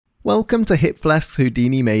Welcome to HipFlask's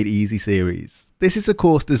Houdini Made Easy series. This is a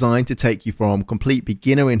course designed to take you from complete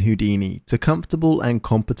beginner in Houdini to comfortable and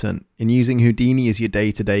competent in using Houdini as your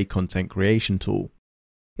day-to-day content creation tool.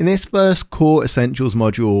 In this first core essentials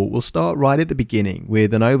module, we'll start right at the beginning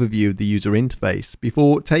with an overview of the user interface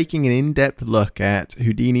before taking an in-depth look at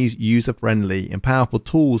Houdini's user-friendly and powerful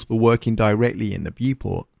tools for working directly in the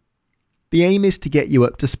viewport. The aim is to get you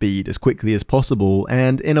up to speed as quickly as possible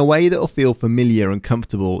and in a way that will feel familiar and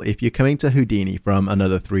comfortable if you're coming to Houdini from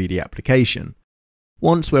another 3D application.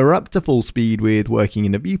 Once we're up to full speed with working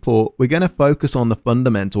in the viewport, we're going to focus on the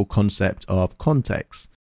fundamental concept of context.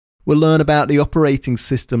 We'll learn about the operating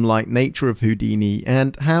system-like nature of Houdini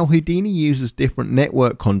and how Houdini uses different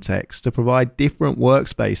network contexts to provide different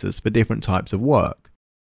workspaces for different types of work.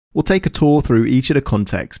 We'll take a tour through each of the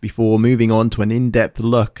contexts before moving on to an in-depth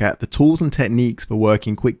look at the tools and techniques for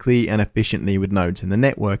working quickly and efficiently with nodes in the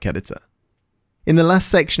network editor. In the last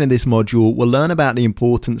section of this module, we'll learn about the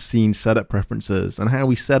important scene setup preferences and how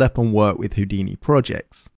we set up and work with Houdini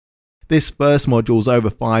projects. This first module is over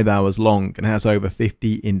 5 hours long and has over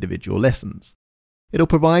 50 individual lessons. It'll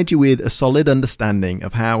provide you with a solid understanding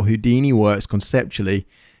of how Houdini works conceptually,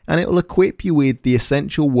 and it will equip you with the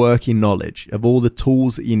essential working knowledge of all the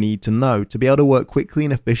tools that you need to know to be able to work quickly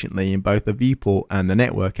and efficiently in both the viewport and the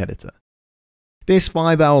network editor. This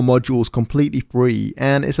 5-hour module is completely free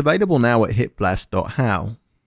and it's available now at hipflask.how.